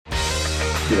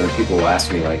people will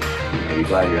ask me, like, are you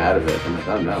glad you're out of it? I'm like,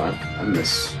 oh no, I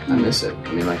miss it.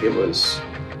 I mean, like,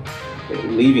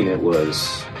 leaving it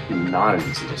was not an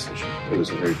easy decision. It was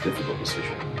a very difficult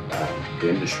decision. The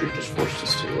industry just forced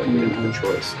us to, like, we didn't have a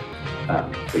choice.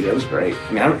 But yeah, it was great.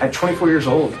 I mean, at 24 years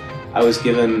old, I was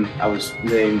named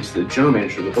the general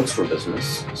manager of the bookstore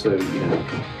business. So,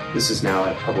 this is now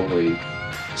at probably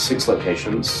 6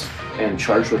 locations and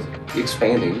charged with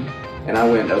expanding. And I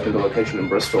went and opened a location in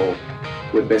Bristol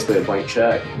with basically a blank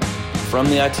check. From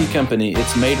the IT company,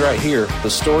 it's Made Right Here, the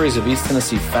stories of East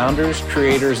Tennessee founders,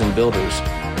 creators, and builders.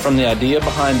 From the idea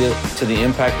behind it to the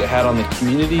impact it had on the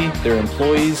community, their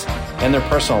employees, and their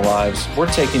personal lives,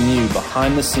 we're taking you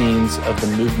behind the scenes of the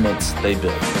movements they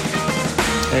built.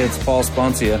 Hey, it's Paul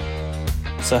Sponcia.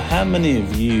 So how many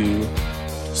of you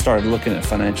started looking at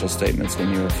financial statements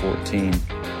when you were 14?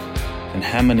 And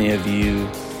how many of you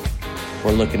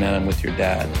were looking at them with your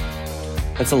dad?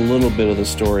 That's a little bit of the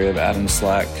story of Adam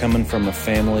Slack, coming from a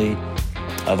family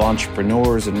of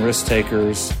entrepreneurs and risk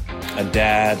takers, a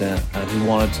dad who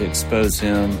wanted to expose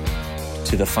him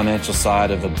to the financial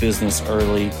side of a business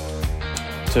early,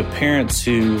 to parents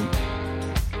who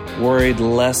worried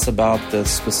less about the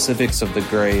specifics of the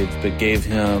grades, but gave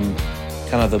him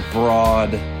kind of the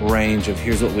broad range of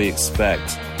here's what we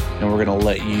expect, and we're going to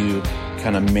let you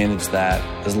kind of manage that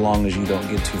as long as you don't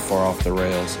get too far off the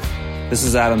rails. This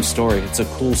is Adam's story. It's a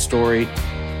cool story.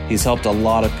 He's helped a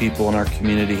lot of people in our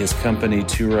community. His company,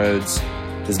 Two Roads,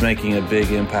 is making a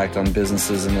big impact on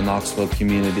businesses in the Knoxville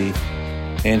community.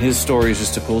 And his story is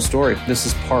just a cool story. This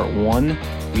is part 1.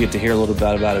 You get to hear a little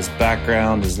bit about his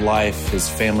background, his life, his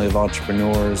family of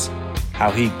entrepreneurs,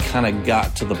 how he kind of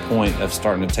got to the point of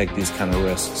starting to take these kind of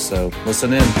risks. So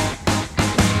listen in.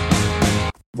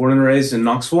 Born and raised in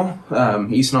Knoxville,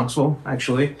 East Knoxville,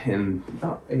 actually. In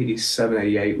about 87,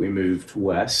 88, we moved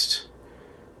west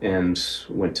and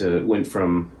went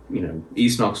from,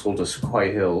 East Knoxville to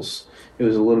Sequoia Hills. It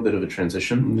was a little bit of a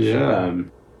transition.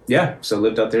 Yeah. So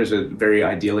lived out there as a very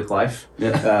idyllic life.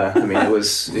 Yeah. It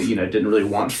was, didn't really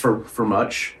want for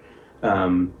much.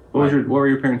 What were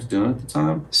your parents doing at the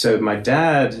time? So my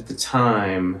dad at the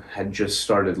time had just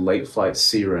started Lake Flight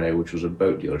Sea Ray, which was a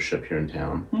boat dealership here in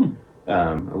town.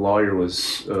 A lawyer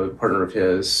was a partner of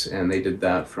his, and they did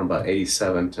that from about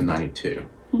 87 to 92.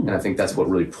 And I think that's what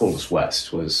really pulled us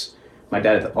west. Was my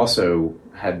dad also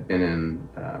had been in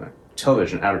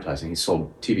television advertising. He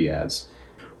sold TV ads.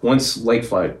 Once Lake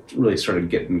Flight really started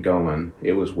getting going,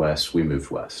 it was west. We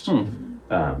moved west. And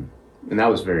that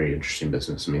was a very interesting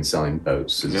business. Selling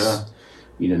boats is,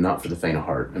 not for the faint of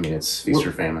heart. It's feast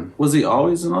or famine. Was he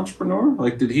always an entrepreneur?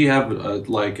 Like, did he have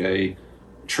a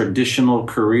traditional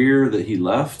career that he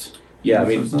left? Yeah,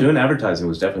 doing advertising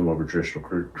was definitely more of a traditional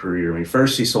career.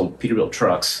 First he sold Peterbilt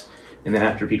trucks, and then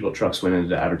after Peterbilt trucks went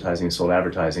into advertising, he sold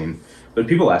advertising. But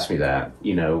people ask me that,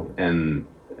 and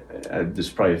this is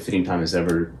probably a fitting time as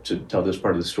ever to tell this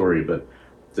part of the story, but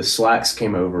the Slacks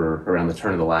came over around the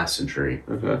turn of the last century.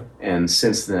 Okay. And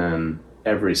since then,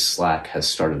 every Slack has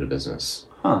started a business.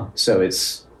 Huh. So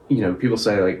it's, people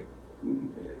say, like,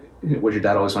 was your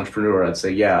dad always an entrepreneur? I'd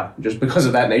say, yeah, just because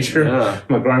of that nature. Yeah.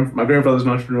 My grandfather's an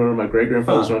entrepreneur. My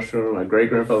great-grandfather's an entrepreneur. My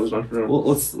great-grandfather's an entrepreneur.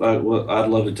 Well, I'd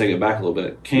love to take it back a little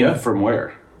bit. Came from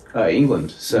where?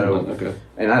 England. So, okay.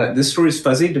 And this story's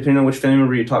fuzzy depending on which family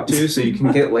member you talk to, so you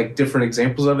can get like different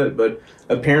examples of it. But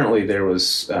apparently there was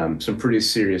some pretty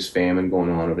serious famine going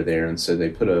on over there, and so they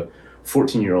put a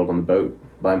 14-year-old on the boat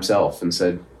by himself and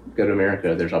said, "Go to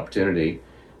America. There's opportunity."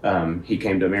 He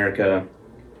came to America.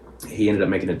 He ended up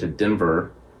making it to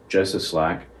Denver, Joseph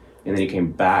Slack, and then he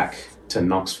came back to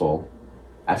Knoxville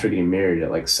after getting married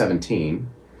at like 17,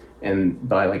 and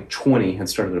by like 20 had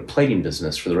started a plating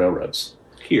business for the railroads.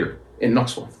 Here? In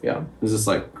Knoxville, yeah. Is this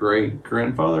like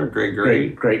great-grandfather?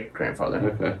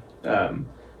 Great-grandfather. Okay.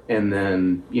 And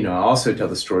then, I also tell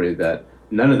the story that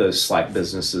none of those Slack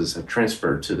businesses have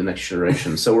transferred to the next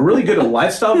generation. So we're really good at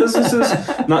lifestyle businesses,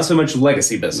 not so much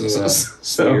legacy businesses. Yeah.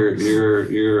 So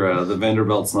you're the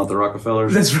Vanderbilts, not the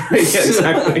Rockefellers. That's right. Yeah,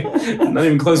 exactly. Not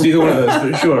even close to either one of those,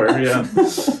 for sure. Yeah.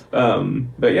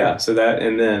 But yeah, so that,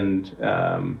 and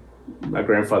then my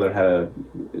grandfather had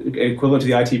an equivalent to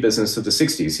the IT business of the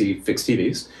 60s. He fixed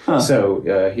TVs. Huh.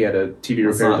 So he had a TV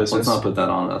repair business. Let's not put that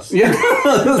on us. Yeah.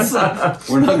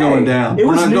 We're not going down.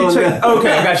 We're not going down.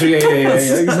 Okay, I got you. Yeah.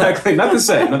 Exactly. Not the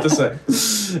same.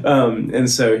 And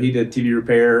so he did TV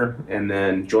repair and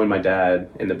then joined my dad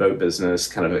in the boat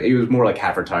business. He was more like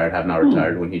half retired, half not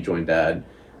retired when he joined Dad.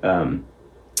 And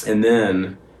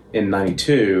then in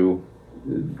 92,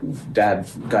 Dad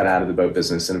got out of the boat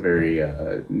business in a very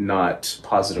not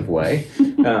positive way.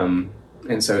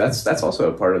 And so that's also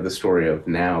a part of the story of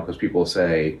now, because people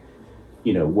say,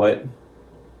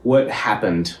 what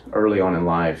happened early on in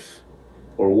life,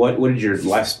 or what did your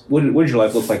life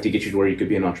look like to get you to where you could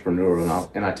be an entrepreneur?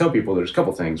 And I tell people there's a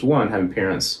couple things. One, having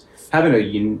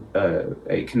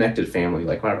a connected family,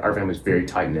 like our family's very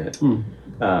tight knit.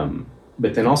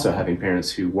 But then also having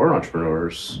parents who were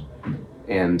entrepreneurs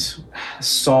and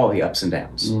saw the ups and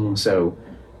downs. So,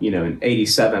 in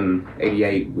 87,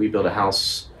 88, we built a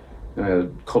house in a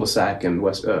cul-de-sac in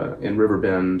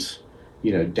Riverbend,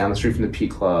 down the street from the P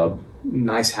Club,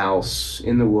 nice house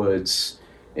in the woods.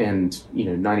 And,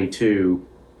 92,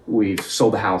 we've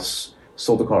sold the house,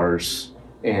 sold the cars,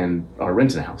 and are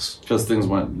renting a house. Because things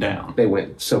went down. They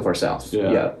went so far south.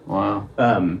 Yeah. Wow.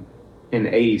 In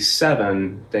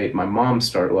 87, my mom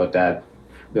started, Dad,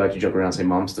 we like to joke around and say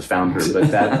mom's the founder, but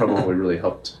Dad probably really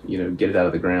helped, get it out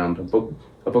of the ground,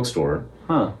 a bookstore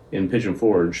in Pigeon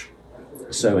Forge.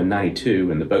 So in 92,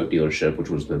 when the boat dealership, which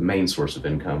was the main source of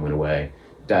income, went away,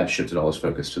 Dad shifted all his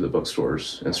focus to the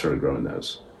bookstores and started growing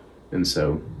those. And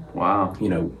so, wow,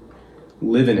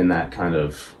 living in that kind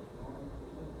of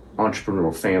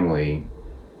entrepreneurial family,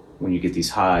 when you get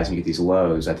these highs and you get these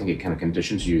lows, I think it kind of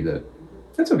conditions you that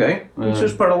that's okay. It's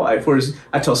just part of life. Whereas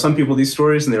I tell some people these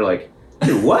stories and they're like,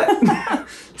 dude, what?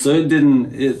 So it didn't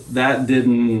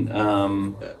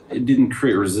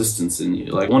create resistance in you.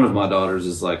 Like one of my daughters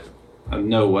is like,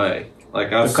 no way. Like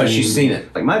because she's seen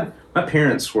it. Like my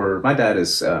parents my dad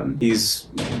is, he's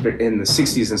in the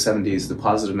 60s and 70s, the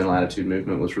positive mental attitude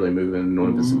movement was really moving,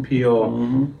 Norman Vincent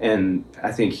Peale. And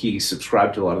I think he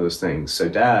subscribed to a lot of those things. So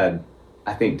Dad,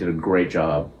 I think, did a great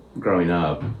job growing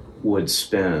up, would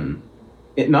spin,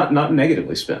 it not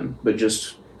negatively spin, but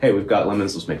just, hey, we've got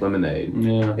lemons, let's make lemonade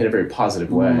in a very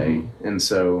positive way. And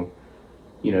so,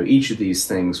 each of these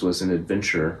things was an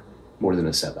adventure more than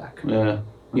a setback. Yeah.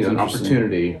 An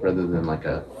opportunity rather than like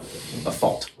a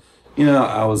fault.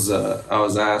 I was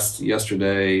asked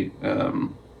yesterday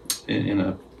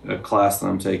in a class that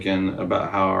I'm taking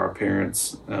about how our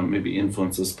parents maybe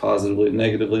influence us positively and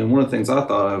negatively. And one of the things I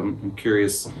thought of, I'm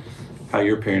curious how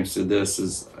your parents did this,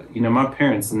 is, my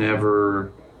parents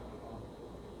never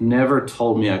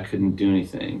told me I couldn't do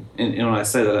anything. And when I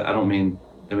say that, I don't mean,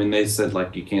 they said,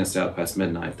 like, you can't stay out past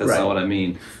midnight. That's not what I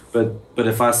mean. But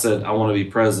if I said, I want to be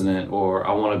president, or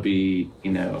I want to be,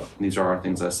 these are our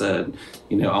things I said,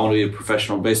 I want to be a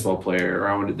professional baseball player,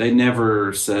 or they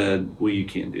never said, well, you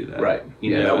can't do that. Right.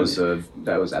 That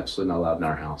was absolutely not allowed in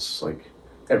our house. Like,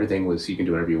 everything was, you can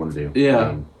do whatever you want to do.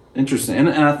 Yeah. Interesting. And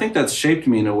I think that's shaped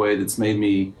me in a way that's made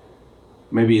me,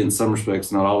 maybe in some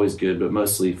respects, not always good, but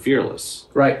mostly fearless.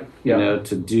 Right. Yeah.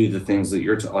 To do the things that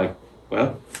you're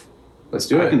let's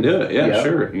do it. I can do it. Yeah,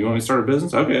 sure. You want me to start a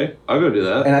business? Okay, I'll go do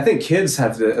that. And I think kids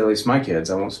have at least my kids,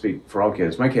 I won't speak for all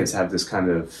kids, my kids have this kind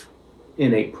of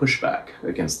innate pushback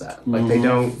against that. Like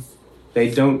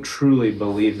they don't truly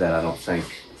believe that, I don't think.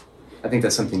 I think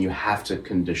that's something you have to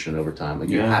condition over time. Like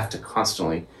you have to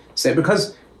constantly say,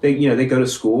 because they go to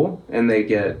school and they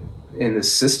get in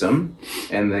this system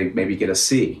and they maybe get a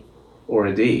C or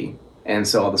a D. And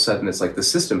so all of a sudden it's like the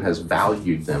system has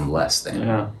valued them less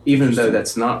than, even though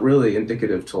that's not really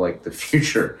indicative to like the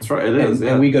future. That's right, it is.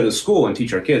 And we go to school and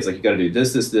teach our kids, like, you got to do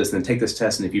this, and then take this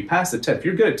test. And if you pass the test, if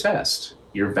you're good at test,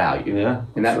 you're valued. Yeah,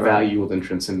 and that value will then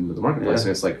transcend into the marketplace. Yeah.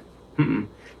 And it's like,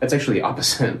 that's actually the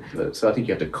opposite. So I think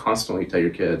you have to constantly tell your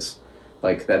kids,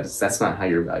 like, that's not how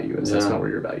your value is. Yeah. That's not where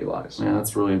your value lies. Yeah,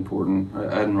 that's really important.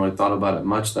 I hadn't really thought about it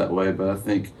much that way, but I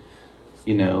think,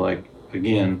 like,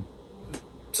 again,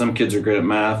 some kids are great at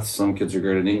math, some kids are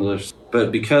great at English,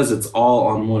 but because it's all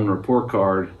on one report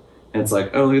card, and it's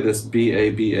like, oh, look at this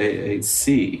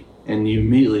B-A-B-A-A-C, and you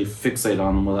immediately fixate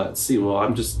on that C. Well,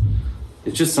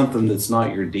 it's just something that's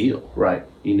not your deal. Right.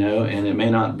 And it may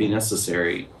not be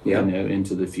necessary,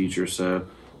 into the future. So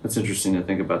that's interesting to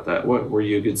think about that. Were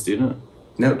you a good student?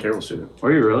 No, terrible student.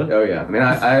 Were you really? Oh, yeah.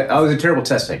 I was a terrible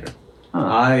test taker.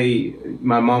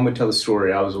 My mom would tell the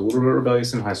story. I was a little bit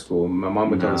rebellious in high school. My mom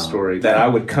would tell the story that I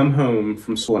would come home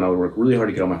from school and I would work really hard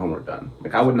to get all my homework done.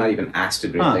 Like, I would not even ask to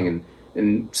do anything,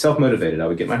 and self-motivated. I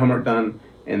would get my homework done,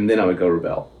 and then I would go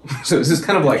rebel. So it's this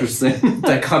kind of like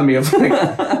dichotomy of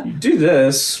like, you do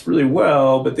this really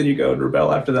well, but then you go and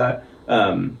rebel after that.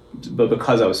 But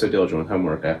because I was so diligent with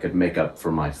homework, I could make up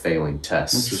for my failing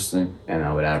tests. Interesting. And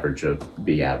I would average a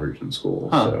B average in school.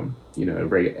 So,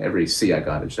 every C I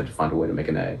got, I just had to find a way to make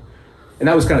an A. And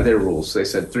that was kind of their rules. They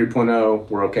said 3.0,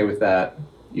 we're okay with that.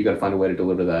 You got to find a way to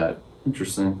deliver that.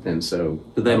 Interesting. And so...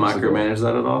 Did they micromanage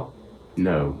that at all?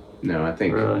 No, I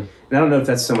think... Really? And I don't know if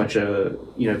that's so much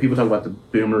people talk about the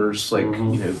boomers, like,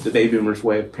 the baby boomers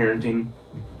way of parenting.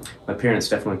 My parents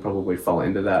definitely probably fall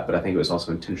into that, but I think it was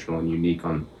also intentional and unique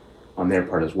on their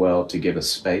part as well to give us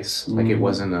space. Like it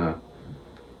wasn't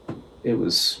it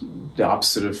was the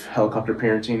opposite of helicopter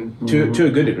parenting to a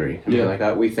good degree. I mean,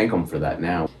 like we thank them for that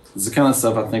now. It's the kind of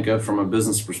stuff I think of from a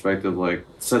business perspective, like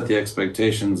set the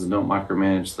expectations and don't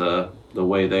micromanage the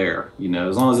way there,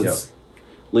 as long as it's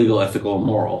legal, ethical, and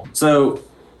moral. So,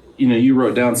 you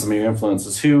wrote down some of your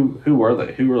influences. Who were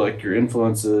they? Who were like your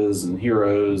influences and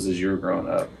heroes as you were growing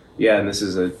up? Yeah, and this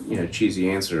is a cheesy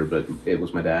answer, but it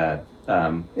was my dad.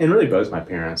 And really both my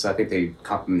parents. I think they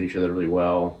complement each other really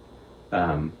well.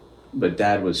 But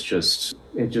Dad was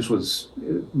it was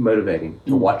motivating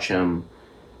to watch him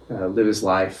live his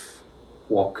life,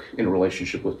 walk in a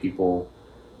relationship with people.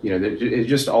 It's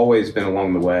just always been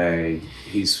along the way.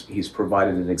 He's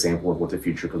provided an example of what the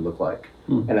future could look like.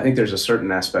 And I think there's a certain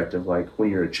aspect of like when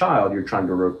you're a child, you're trying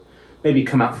to maybe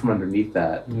come out from underneath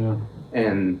that. Yeah.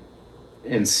 And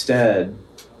instead,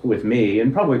 with me,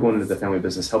 and probably going into the family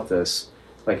business helped this,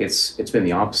 like it's been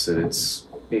the opposite.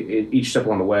 Each step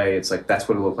along the way, it's like, that's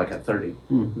what it'll look like at 30.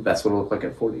 That's what it'll look like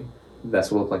at 40.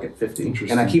 That's what it'll look like at 50.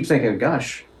 And I keep thinking,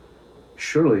 gosh,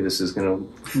 surely this is going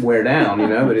to wear down,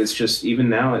 but it's just, even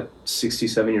now at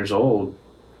 67 years old,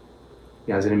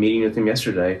 I was in a meeting with him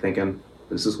yesterday thinking,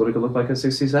 this is what it could look like at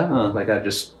 67. Like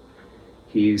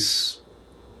he's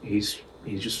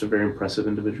just a very impressive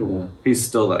individual. Yeah. He's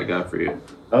still that guy for you.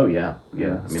 Oh yeah.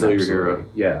 Yeah. I mean, still your hero.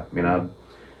 Yeah. I mean,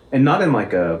 and not in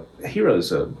like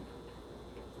hero's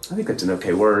I think that's an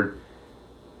okay word.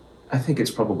 I think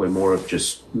it's probably more of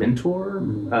just mentor,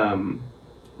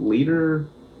 leader,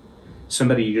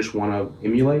 somebody you just want to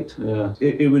emulate. Yeah.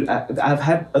 I've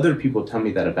had other people tell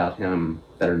me that about him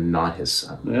that are not his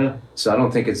son. Yeah. So I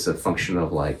don't think it's a function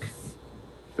of like,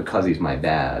 because he's my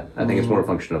dad. I think it's more a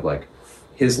function of like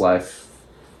his life,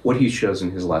 what he's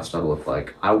chosen his lifestyle to look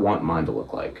like. I want mine to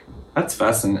look like. That's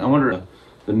fascinating. I wonder,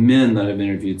 the men that I've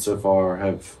interviewed so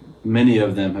far many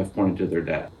of them have pointed to their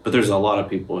dad. But there's a lot of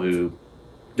people who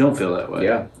don't feel that way.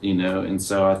 Yeah. And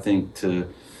so I think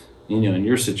in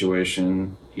your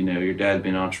situation, your dad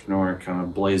being an entrepreneur, kind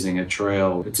of blazing a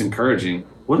trail, it's encouraging.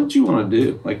 What did you want to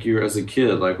do? Like as a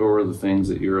kid, like what were the things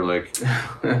that you were like,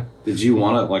 did you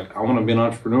want to, like, I want to be an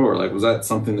entrepreneur? Like, was that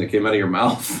something that came out of your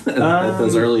mouth at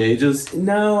those early ages?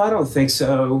 No, I don't think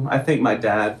so. I think my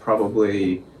dad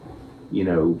probably,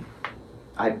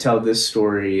 I tell this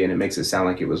story and it makes it sound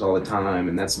like it was all the time,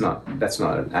 and that's not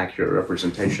an accurate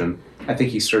representation. I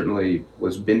think he certainly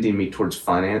was bending me towards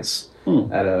finance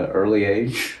at an early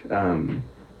age,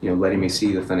 letting me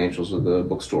see the financials of the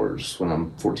bookstores when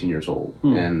I'm 14 years old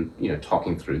and,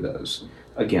 talking through those.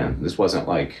 Again, this wasn't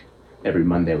like every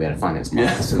Monday we had a finance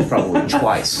class. It was probably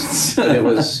twice. But it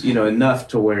was, enough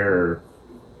to where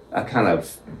I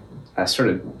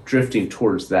started drifting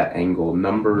towards that angle.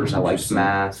 Numbers, I liked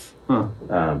math. So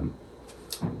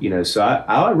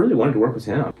I really wanted to work with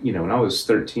him. When I was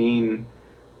 13,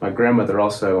 my grandmother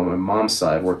also on my mom's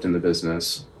side worked in the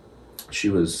business. She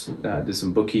did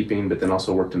some bookkeeping, but then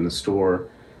also worked in the store.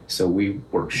 So we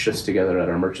worked shifts together at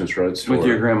our Merchants Road store. With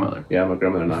your grandmother? Yeah, my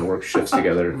grandmother and I worked shifts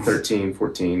together, 13,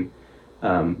 14.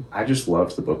 I just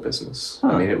loved the book business.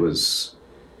 I mean, it was...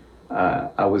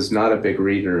 I was not a big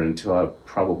reader until I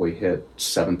probably hit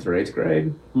 7th or 8th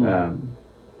grade.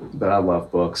 But I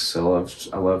love books. I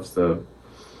loved the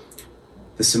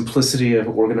simplicity of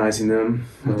organizing them,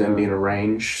 and them being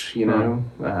arranged,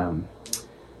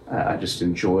 I just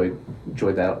enjoyed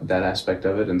that aspect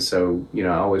of it. And so, I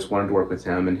always wanted to work with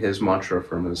him, and his mantra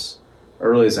from as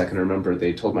early as I can remember,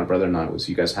 they told my brother and I was,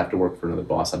 you guys have to work for another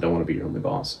boss. I don't want to be your only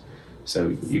boss. So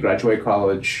you graduate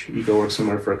college, you go work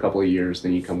somewhere for a couple of years,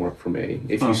 then you come work for me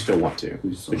if you still want to.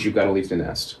 But you've got to leave the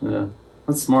nest. Yeah,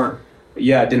 that's smart.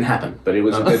 Yeah, it didn't happen, but it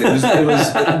was.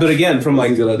 But again, from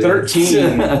like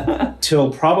 13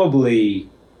 till probably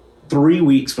 3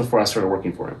 weeks before I started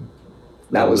working for him.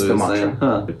 That was the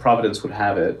mantra. Providence would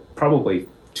have it. Probably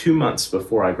 2 months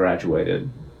before I graduated,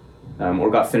 or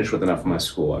got finished with enough of my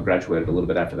school. I graduated a little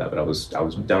bit after that, but I was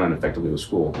done effectively with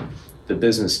school. The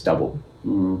business doubled.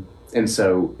 And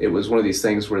so it was one of these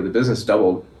things where the business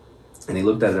doubled, and he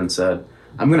looked at it and said,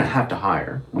 I'm going to have to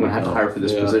hire. I'm going to have to hire for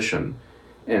this position.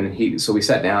 And so we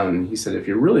sat down, and he said, if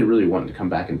you're really, really wanting to come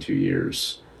back in 2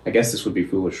 years, I guess this would be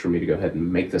foolish for me to go ahead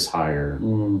and make this hire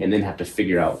and then have to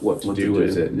figure out what to do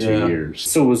with it in 2 years.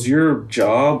 So was your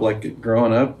job, like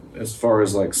growing up, as far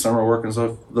as like summer work and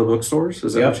stuff, the bookstores?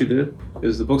 Is that what you did? It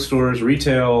was the bookstores,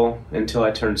 retail, until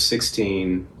I turned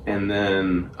 16. And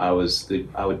then I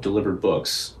would deliver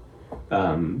books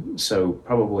So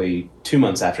probably 2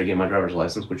 months after getting my driver's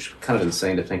license, which is kind of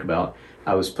insane to think about,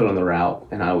 I was put on the route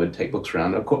and I would take books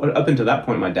around. Up until that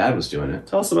point, my dad was doing it.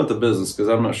 Tell us about the business, because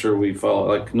I'm not sure we follow.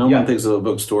 Like, no one thinks of a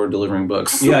bookstore delivering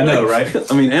books. Yeah, I know,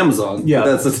 right? I mean, Amazon. Yeah,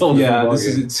 that's a total different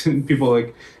ballgame. It's people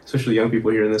like, especially young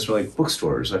people hearing this, are like,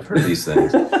 bookstores. I've heard of these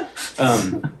things.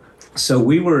 So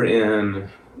we were in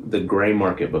the gray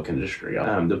market book industry.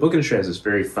 The book industry has this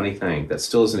very funny thing that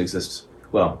still doesn't exist.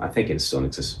 Well, I think it still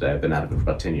exists today. I've been out of it for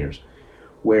about 10 years.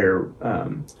 Where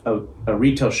a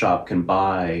retail shop can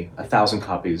buy 1,000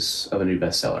 copies of a new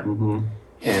bestseller. Mm-hmm.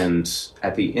 And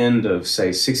at the end of,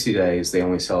 say, 60 days, they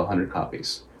only sell 100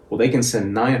 copies. Well, they can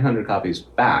send 900 copies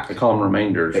back. They call them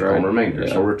remainders, right? They call them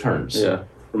remainders or returns. Yeah.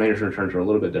 Remainders and returns are a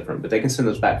little bit different, but they can send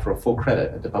those back for a full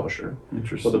credit at the publisher.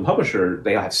 Interesting. Well, the publisher,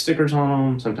 they have stickers on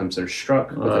them. Sometimes they're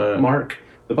struck with a mark.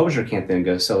 The publisher can't then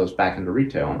go sell those back into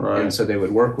retail. Right. And so they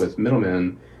would work with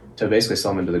middlemen to basically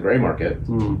sell them into the gray market.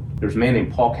 There's a man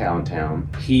named Paul Cow in town.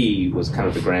 He was kind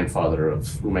of the grandfather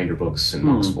of remainder books in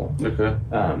Knoxville. Okay.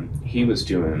 He was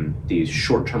doing these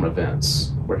short-term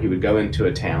events where he would go into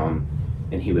a town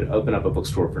and he would open up a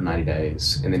bookstore for 90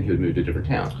 days and then he would move to a different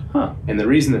town. Huh. And the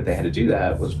reason that they had to do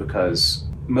that was because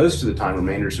most of the time,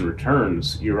 remainders and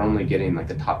returns, you're only getting like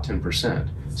the top 10%.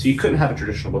 So you couldn't have a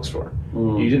traditional bookstore.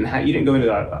 You didn't go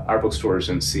into our bookstores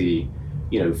and see,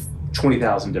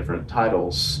 20,000 different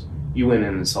titles. You went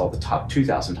in and saw the top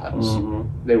 2,000 titles.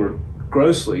 Mm-hmm. They were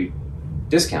grossly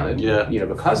discounted,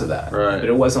 because of that. Right. But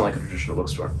it wasn't like a traditional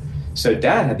bookstore. So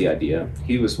Dad had the idea.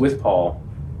 He was with Paul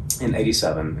in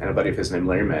 '87 and a buddy of his named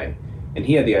Larry May. And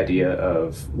he had the idea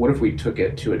of, what if we took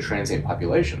it to a transient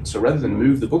population? So rather than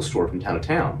move the bookstore from town to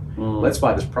town, let's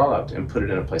buy this product and put it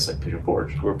in a place like Pigeon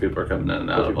Forge. Where people are coming in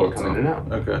and out.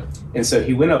 Okay. And so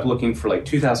he went up looking for like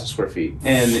 2,000 square feet.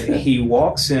 And he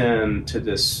walks into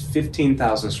this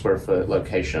 15,000 square foot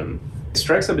location,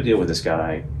 strikes up a deal with this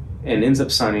guy, and ends up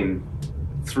signing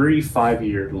 3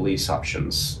 5-year lease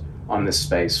options on this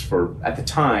space for, at the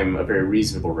time, a very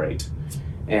reasonable rate.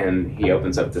 And he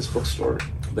opens up this bookstore.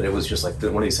 But it was just like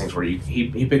one of these things where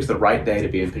he picked the right day to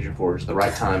be in Pigeon Forge, the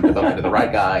right time to bump into the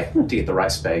right guy to get the right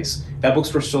space. That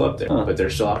bookstore's still up there, but they're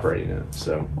still operating it.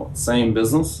 So same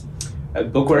business?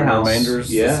 Book warehouse. Remainders,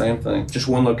 the same thing. Just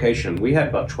one location. We had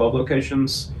about 12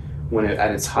 locations when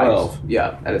at its height. 12?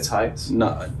 Yeah, at its height.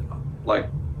 Not in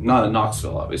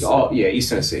Knoxville, obviously. East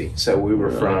Tennessee. So we were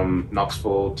from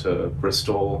Knoxville to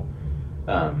Bristol.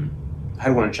 I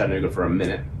had one in Chattanooga for a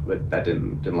minute, but that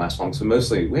didn't last long. So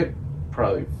mostly we had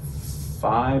probably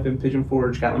 5 in Pigeon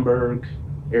Forge, Gatlinburg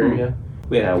area.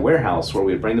 We had a warehouse where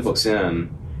we would bring the books in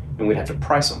and we'd have to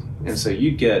price them. And so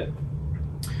you'd get,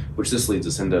 which this leads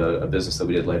us into a business that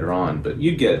we did later on, but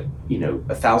you'd get,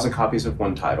 1,000 copies of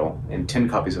one title and 10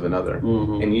 copies of another.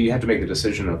 And you have to make the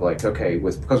decision of like, okay,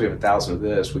 because we have 1,000 of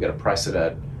this, we got to price it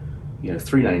at,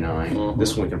 $3.99.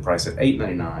 This one we can price at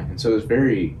 $8.99. And so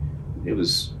it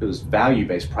was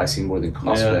value-based pricing more than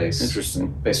cost-based. Interesting.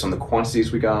 Based on the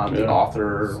quantities we got, the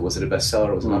author, was it a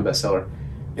bestseller, was it not a bestseller?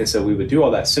 And so we would do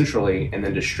all that centrally and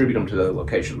then distribute them to the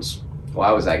locations. Well,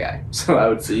 I was that guy.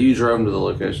 So you drove them to the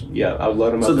location? Yeah, I would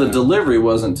load them up. So the delivery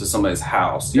wasn't to somebody's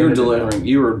house. You were delivering,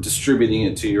 you were distributing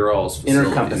it to your all's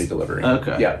facilities. Intercompany delivery.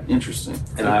 Okay. Yeah. Interesting.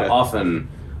 And I often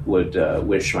would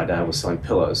wish my dad was selling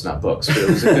pillows, not books. But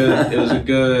it was a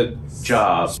good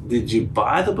job. Did you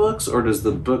buy the books, or does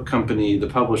the book company, the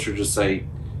publisher, just say,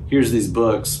 here's these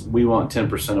books, we want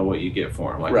 10% of what you get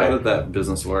for them? Like, how did that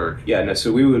business work? Yeah, no,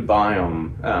 so we would buy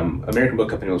them. American Book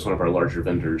Company was one of our larger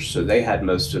vendors, so they had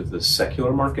most of the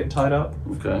secular market tied up.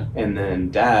 Okay. And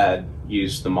then Dad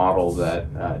used the model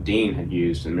that Dean had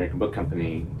used in American Book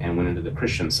Company and went into the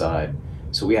Christian side.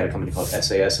 So we had a company called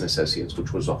SAS and Associates,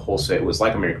 which was a wholesale. It was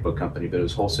like American Book Company, but it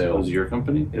was wholesale. It was your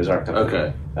company? It was our company.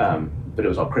 Okay. But it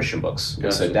was all Christian books. Gotcha.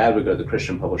 And so Dad would go to the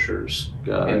Christian publishers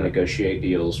and negotiate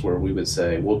deals where we would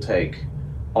say, we'll take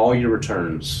all your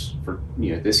returns for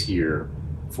this year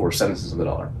for 7 cents on the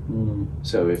dollar.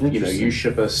 So if you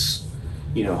ship us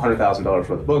 $100,000 worth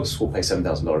of books, we'll pay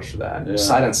 $7,000 for that. Yeah.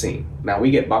 Sight unseen. Now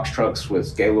we get box trucks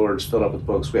with Gaylords filled up with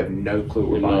books. We have no clue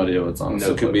what we're buying. No idea what's on.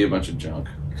 So it could be a bunch of junk.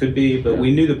 Could be, but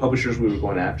we knew the publishers we were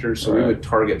going after, so we would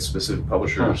target specific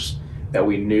publishers that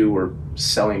we knew were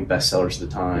selling bestsellers at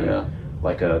the time,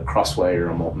 like a Crossway or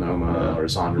a Multnomah or a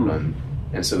Zondervan.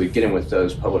 And so we'd get in with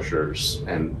those publishers,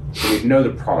 and we'd know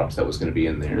the product that was going to be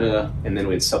in there. Yeah. And then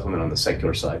we'd supplement on the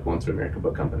secular side, going through American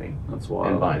Book Company. That's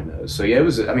wild. And buying those. So it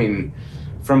was,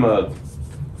 from a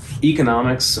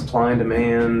economics, supply and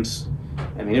demand,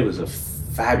 it was a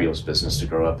fabulous business to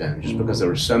grow up in, just because there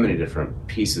were so many different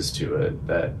pieces to it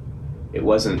that it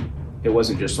wasn't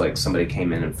just like somebody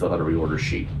came in and filled out a reorder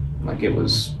sheet. Like it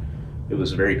was It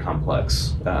was very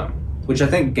complex, which I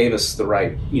think gave us the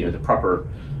right, the proper,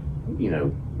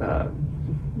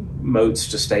 moats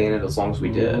to stay in it as long as we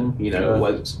did. It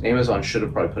was Amazon should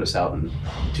have probably put us out in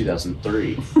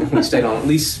 2003. We stayed on at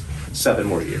least 7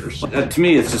 more years. To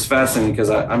me, it's just fascinating because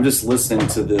I'm just listening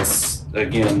to this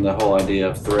again. The whole idea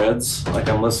of threads. Like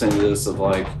I'm listening to this of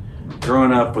like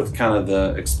growing up with kind of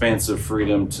the expansive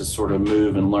freedom to sort of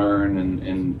move and learn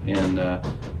and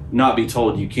not be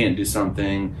told you can't do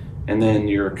something, and then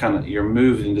you're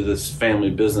moved into this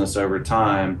family business over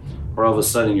time, where all of a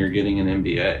sudden you're getting an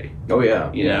MBA. Oh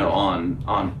yeah,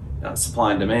 on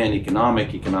supply and demand, economic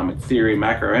theory,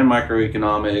 macro and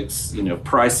microeconomics,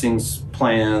 pricing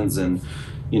plans, and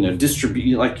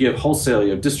distribute. Like you have wholesale,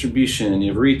 you have distribution, you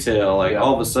have retail. Like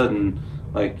all of a sudden,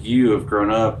 like you have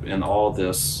grown up in all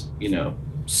this,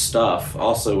 stuff.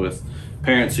 Also with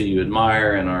parents who you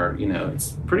admire and are,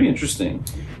 it's pretty interesting.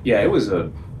 Yeah, it was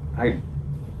I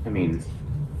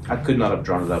could not have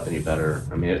drawn it up any better.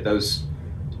 I mean,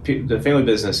 the family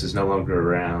business is no longer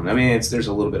around. I mean, there's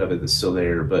a little bit of it that's still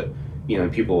there, but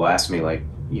people will ask me like,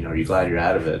 are you glad you're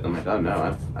out of it? I'm like, oh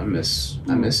no, I miss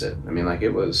it. I mean, like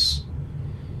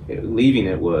leaving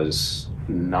it was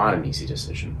not an easy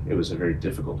decision. It was a very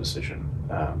difficult decision.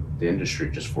 The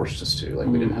industry just forced us to. Like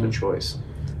we didn't have a choice.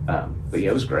 But yeah,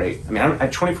 it was great. I mean,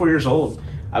 at 24 years old,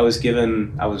 I was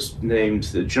named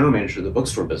the general manager of the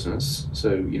bookstore business.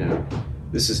 So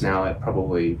this is now at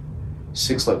probably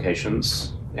 6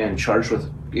 locations and charged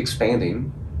with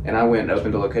expanding. And I went and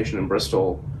opened a location in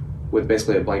Bristol with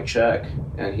basically a blank check.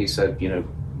 And he said, he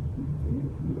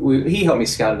helped me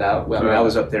scout it out. Well, I mean, I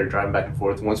was up there driving back and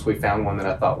forth. And once we found one that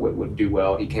I thought would do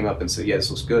well, he came up and said, yeah, this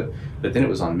looks good. But then it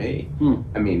was on me.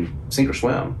 I mean, sink or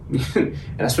swim. And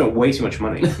I spent way too much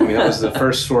money. I mean, that was the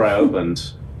first store I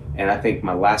opened. And I think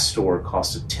my last store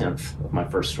cost 1/10 of my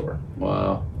first store.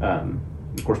 Wow.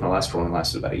 Of course, my last store only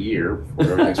lasted about a year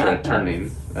before everything started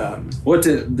turning.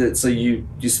 So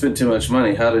you spent too much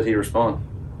money. How did he respond?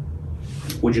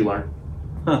 Would you learn?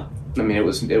 Huh. I mean, it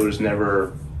was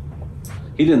never.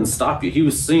 He didn't stop you.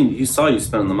 He saw you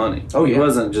spending the money. Oh yeah. He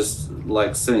wasn't just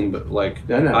like sitting, but like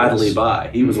idly by.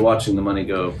 He was watching the money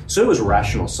go. So it was a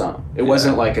rational sum. It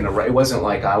wasn't like it wasn't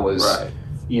like I was,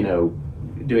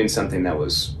 doing something that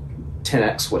was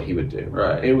 10x what he would do.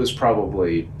 Right. It was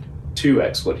probably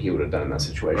 2x what he would have done in that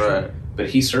situation. Right. But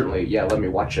he certainly, let me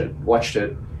watched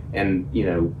it, and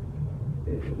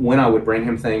when I would bring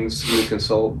him things, he would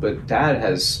consult. But Dad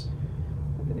has,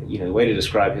 the way to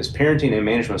describe his parenting and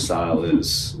management style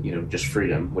is, just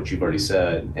freedom, which you've already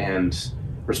said, and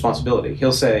responsibility.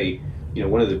 He'll say,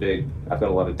 one of the big, I've got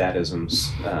a lot of dadisms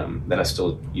that I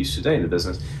still use today in the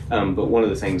business, but one of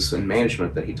the things in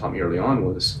management that he taught me early on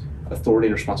was authority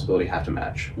and responsibility have to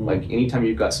match. Like anytime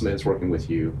you've got somebody that's working with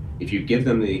you, if you give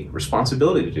them the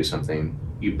responsibility to do something,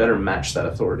 you better match that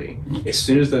authority. As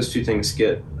soon as those two things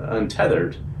get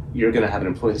untethered, you're going to have an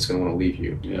employee that's going to want to leave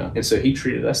you. Yeah. And so he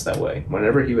treated us that way.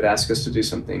 Whenever he would ask us to do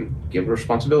something, give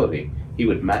responsibility, he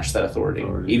would match that authority.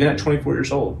 Even at 24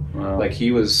 years old. Wow. Like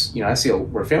he was, I see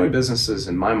where family businesses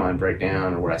in my mind break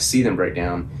down, or where I see them break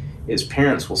down, is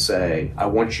parents will say, I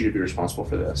want you to be responsible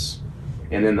for this.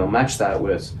 And then they'll match that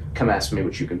with, come ask me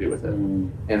what you can do with it.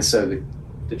 And so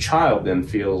the child then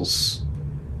feels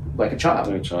like a child.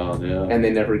 Like a child, yeah. And they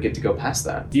never get to go past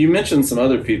that. You mentioned some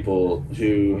other people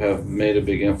who have made a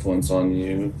big influence on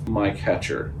you. Mike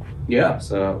Hatcher. Yeah.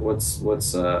 So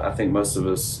what's I think most of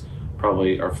us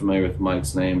probably are familiar with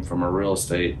Mike's name from a real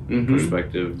estate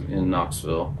perspective in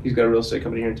Knoxville. He's got a real estate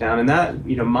company here in town. And that,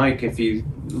 Mike, if he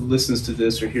listens to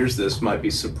this or hears this, might be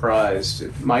surprised.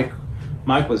 Mike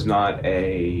was not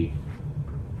a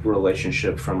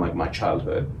relationship from like my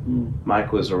childhood.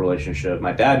 Mike was a relationship.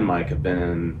 My dad and Mike have been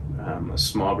in a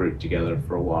small group together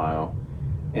for a while.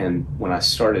 And when I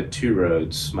started Two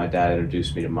Roads, my dad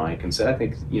introduced me to Mike and said, I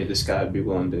think this guy would be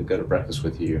willing to go to breakfast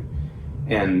with you.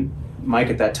 And Mike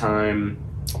at that time,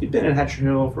 he'd been in Hatcher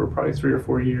Hill for probably 3 or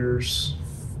 4 years.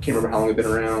 Can't remember how long he'd been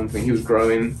around. I mean, he was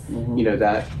growing,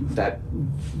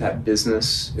 that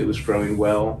business. It was growing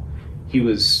well. He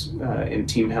was in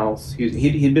team health.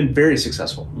 He'd been very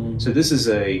successful. So this is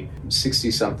a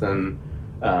 60-something,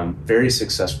 very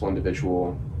successful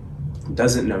individual,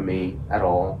 doesn't know me at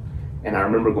all. And I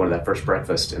remember going to that first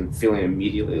breakfast and feeling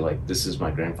immediately like, this is my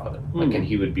grandfather. Like, and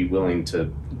he would be willing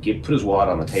to put his wallet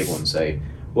on the table and say,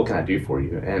 what can I do for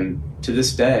you? And to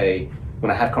this day,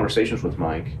 when I have conversations with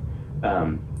Mike,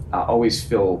 I always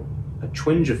feel a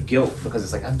twinge of guilt because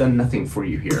it's like, I've done nothing for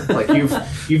you here. Like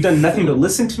you've done nothing to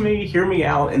listen to me, hear me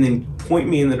out, and then point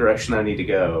me in the direction I need to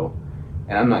go.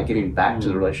 And I'm not giving back to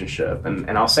the relationship.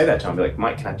 And I'll say that to him, be like,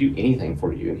 Mike, can I do anything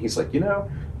for you? And he's like,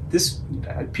 this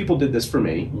people did this for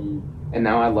me, and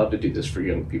now I love to do this for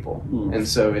young people. And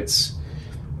so it's,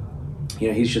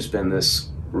 he's just been this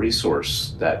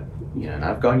resource that, and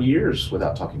I've gone years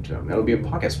without talking to him. There'll be a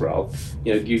podcast where I'll,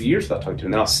 go years without talking to him,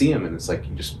 and then I'll see him, and it's like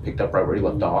he just picked up right where he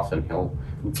left off, and he'll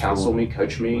counsel me,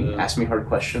 coach me, ask me hard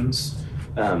questions.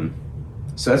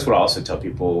 So that's what I also tell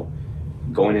people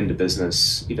going into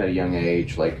business, even at a young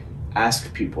age, like,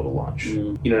 ask people to launch.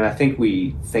 And I think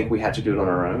we have to do it on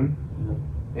our own,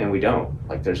 and we don't.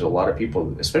 Like, there's a lot of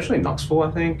people, especially in Knoxville,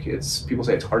 I think, people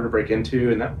say it's hard to break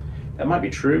into, and that might be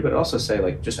true, but also say,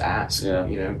 like, just ask.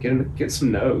 Get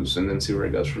some no's, and then see where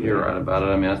it goes from there. You're right about it.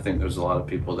 I mean, I think there's a lot of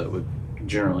people that would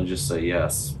generally just say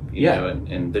yes, you know,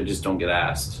 and they just don't get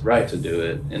asked to do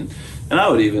it. And I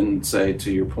would even say,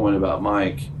 to your point about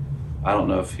Mike, I don't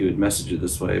know if he would message it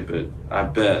this way, but I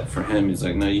bet for him, he's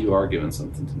like, no, you are giving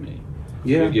something to me.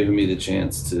 Yeah. You're giving me the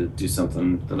chance to do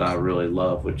something that I really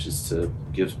love, which is to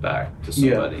give back to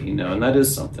somebody, and that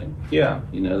is something. Yeah.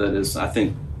 That is, I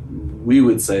think we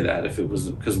would say that if it was,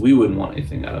 because we wouldn't want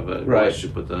anything out of a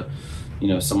relationship with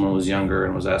someone was younger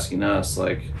and was asking us,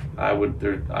 like, I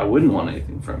wouldn't want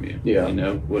anything from you. Yeah.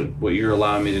 What you're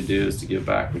allowing me to do is to give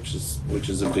back, which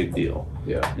is a big deal.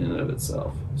 Yeah. In and of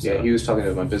itself. So. Yeah, he was talking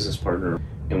to my business partner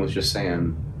and was just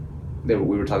saying we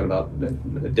were talking about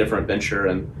a different venture,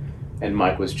 and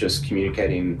Mike was just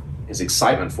communicating his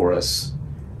excitement for us.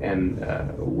 And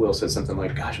Will said something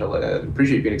like, gosh, I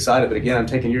appreciate you being excited, but again, I'm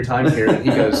taking your time here. And he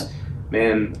goes,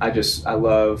 man, I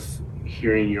love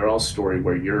hearing your all story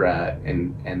where you're at,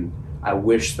 and I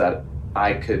wish that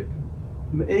I could.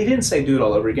 He didn't say do it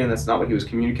all over again. That's not what he was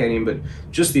communicating, but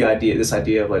just this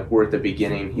idea of, like, we're at the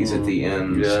beginning, he's at the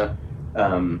end. Yeah.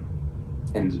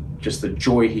 And just the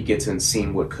joy he gets in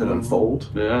seeing what could unfold.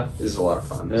 Yeah. Is a lot of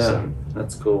fun. Yeah. So.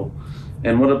 That's cool.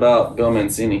 And what about Bill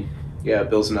Mancini? Yeah,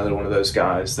 Bill's another one of those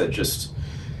guys that just,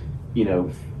 he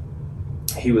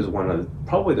was one of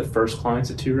probably the first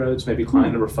clients at Two Roads, maybe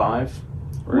client number 5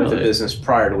 with the business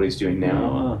prior to what he's doing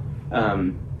now. Oh,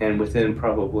 wow. And within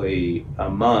probably a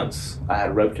month, I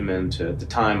had roped him into, at the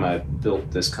time, I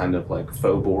built this kind of like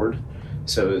faux board.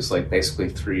 So it was like basically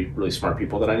 3 really smart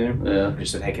people that I knew. Yeah. I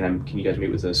just said, hey, can you guys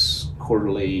meet with us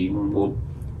quarterly?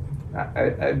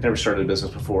 I'd never started a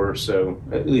business before, so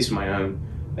at least my own.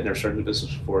 I'd never started a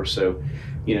business before, so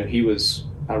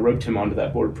I roped him onto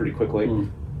that board pretty quickly,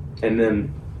 and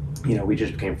then we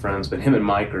just became friends. But him and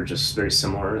Mike are just very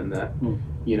similar in that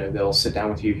they'll sit down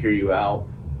with you, hear you out,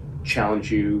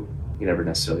 challenge you. He never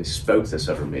necessarily spoke this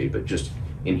over me, but just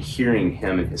in hearing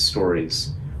him and his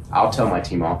stories, I'll tell my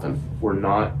team often, we're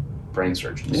not brain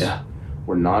surgeons. Yeah.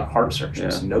 We're not heart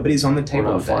surgeons. Yeah. Nobody's on the table.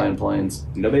 We're not flying planes.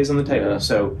 Nobody's on the table. Yeah.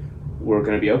 So we're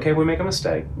going to be okay if we make a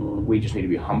mistake. We just need to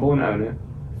be humble and own it,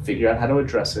 figure out how to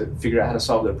address it, figure out how to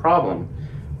solve their problem,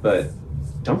 but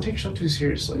don't take yourself too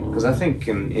seriously. Because I think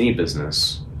in any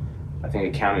business, I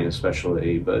think accounting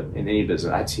especially, but in any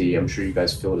business, IT, I'm sure you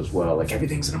guys feel it as well, like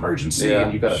everything's an emergency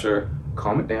and you got to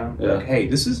calm it down. Yeah. Like, hey,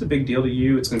 this is a big deal to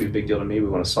you. It's going to be a big deal to me. We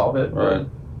want to solve it. Right.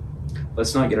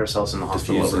 Let's not get ourselves in the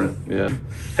hospital over it. Yeah.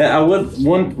 Hey, I would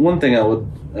one thing I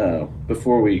would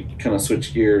before we kind of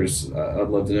switch gears, I'd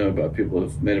love to know about people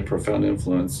who've made a profound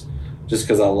influence. Just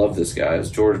because I love this guy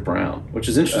is George Brown, which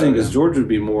is interesting because George would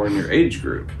be more in your age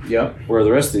group. Yep. Where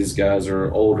the rest of these guys are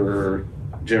older,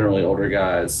 generally older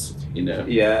guys.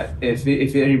 Yeah. If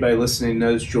anybody listening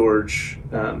knows George,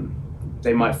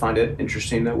 they might find it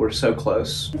interesting that we're so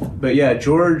close. But yeah,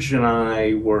 George and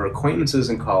I were acquaintances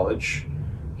in college.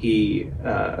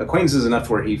 Acquaintances enough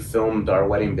where he filmed our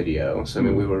wedding video. So I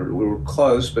mean, we were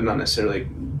close, but not necessarily,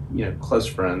 close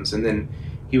friends. And then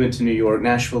he went to New York,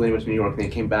 Nashville. Then he went to New York, and then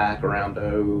he came back around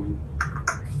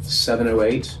 07,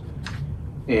 08,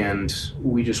 and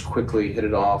we just quickly hit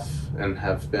it off and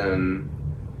have been,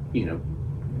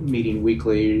 meeting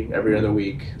weekly, every other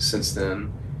week since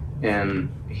then. And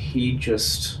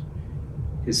his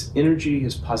energy,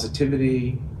 his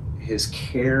positivity, his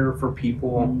care for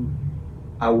people.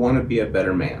 I want to be a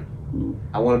better man.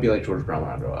 I want to be like George Brown when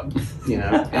I grow up,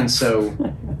 And so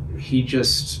he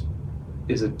just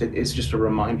is just a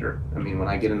reminder. I mean, when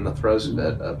I get in the throes of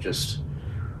it, of just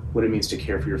what it means to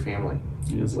care for your family,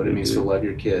 what it means to love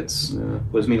your kids,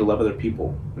 what it means to love other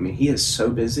people. I mean, he is so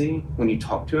busy. When you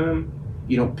talk to him,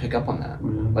 you don't pick up on that.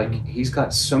 Like, he's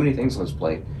got so many things on his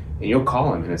plate, and you'll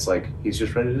call him, and it's like he's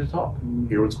just ready to talk,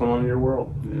 hear what's going on in your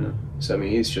world. Yeah. So I mean,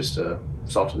 he's just a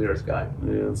salt of the earth guy.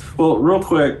 Yeah. Well, real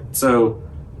quick, so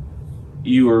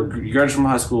you graduated from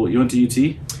high school. You went to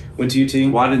UT. Went to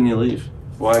UT. Why didn't you leave?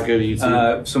 Why go to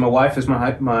UT? So my wife is my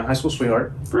high school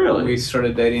sweetheart. Really? We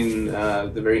started dating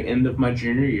the very end of my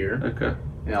junior year. Okay.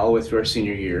 all the way through our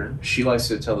senior year. She likes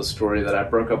to tell the story that I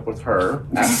broke up with her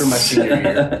after my senior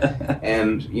year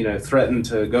and, threatened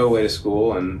to go away to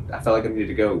school, and I felt like I needed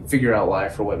to go figure out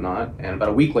life or whatnot. And about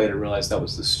a week later, realized that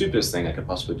was the stupidest thing I could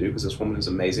possibly do because this woman is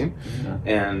amazing,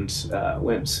 and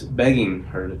went begging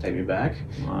her to take me back.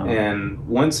 Wow. And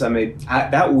once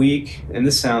that week, and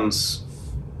this sounds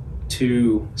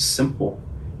too simple,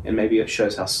 and maybe it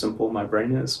shows how simple my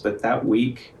brain is, but that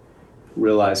week,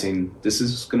 realizing this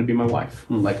is going to be my wife.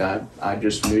 Like I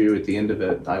just knew at the end of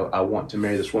it, I want to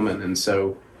marry this woman. And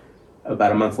so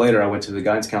about a month later, I went to the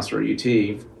guidance counselor at UT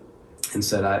and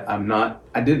said,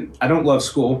 I don't love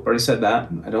school. Already said that.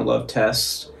 I don't love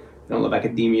tests. I don't love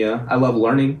academia. I love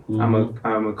learning. I'm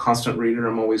a constant reader.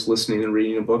 I'm always listening and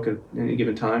reading a book at any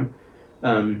given time.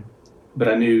 But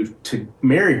I knew to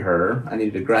marry her, I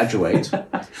needed to graduate.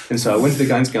 And so I went to the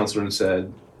guidance counselor and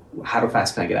said, how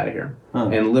fast can I get out of here?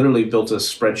 And literally built a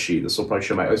spreadsheet. This will probably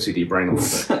show my OCD brain a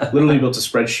little bit. Literally built a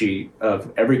spreadsheet of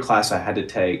every class I had to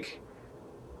take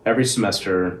every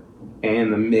semester.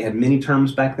 And they had mini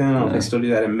terms back then. I don't know if they still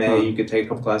do that. In May, you could take a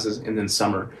couple classes, and then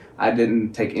summer. I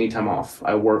didn't take any time off.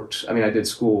 I did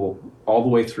school all the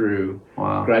way through.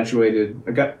 Wow. Graduated.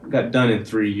 I got done in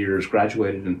 3 years,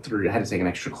 graduated in 3. I had to take an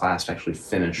extra class to actually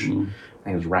finish. I think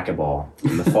it was racquetball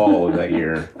in the fall of that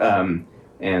year.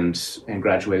 And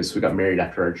graduated. So we got married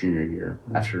after our junior year,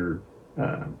 after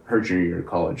her junior year of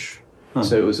college.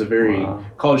 So it was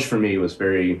college for me was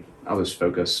I was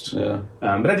focused. Yeah.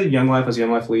 But I did Young Life. I was a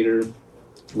Young Life leader,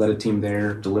 led a team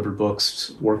there, delivered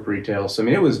books, worked retail. So,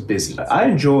 it was busy. I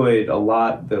enjoyed a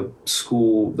lot the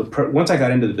school. Once I got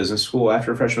into the business school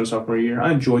after freshman and sophomore year,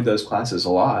 I enjoyed those classes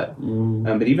a lot.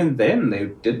 But even then,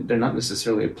 they're not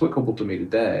necessarily applicable to me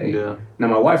today. Yeah. Now,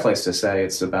 my wife likes to say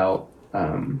it's about...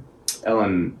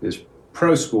 Ellen is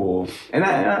pro school, and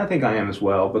I think I am as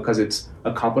well, because it's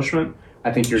accomplishment.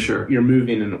 I think you're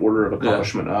moving in order of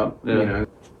accomplishment up. Yeah.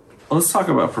 Let's talk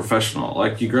about professional.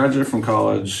 Like, you graduated from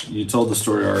college, you told the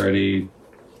story already.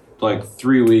 Like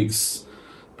 3 weeks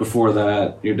before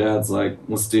that, your dad's like,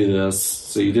 let's do this.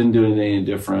 So you didn't do anything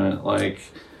different. Like,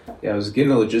 I was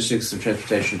getting a logistics and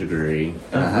transportation degree.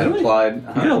 And I had really? applied.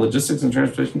 Yeah, logistics and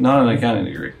transportation, not an accounting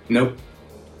degree. Nope.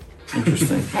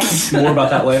 Interesting. More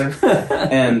about that later.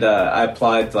 And I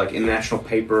applied to international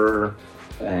paper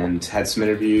and had some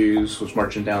interviews, was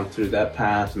marching down through that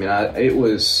path. It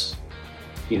was,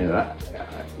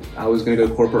 I was going to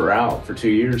go corporate route for 2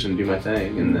 years and do my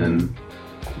thing. And then,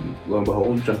 lo and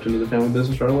behold, jumped into the family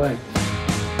business right away.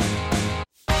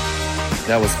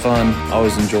 That was fun. I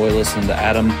always enjoy listening to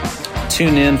Adam.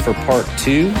 Tune in for part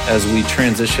 2 as we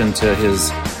transition to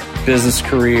his business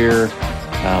career,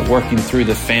 working through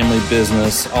the family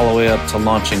business all the way up to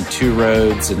launching Two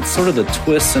Roads, and sort of the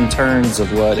twists and turns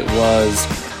of what it was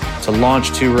to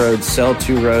launch Two Roads, sell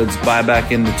Two Roads, buy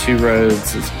back into Two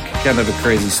Roads. It's kind of a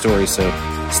crazy story. So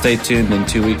stay tuned in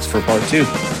 2 weeks for part 2.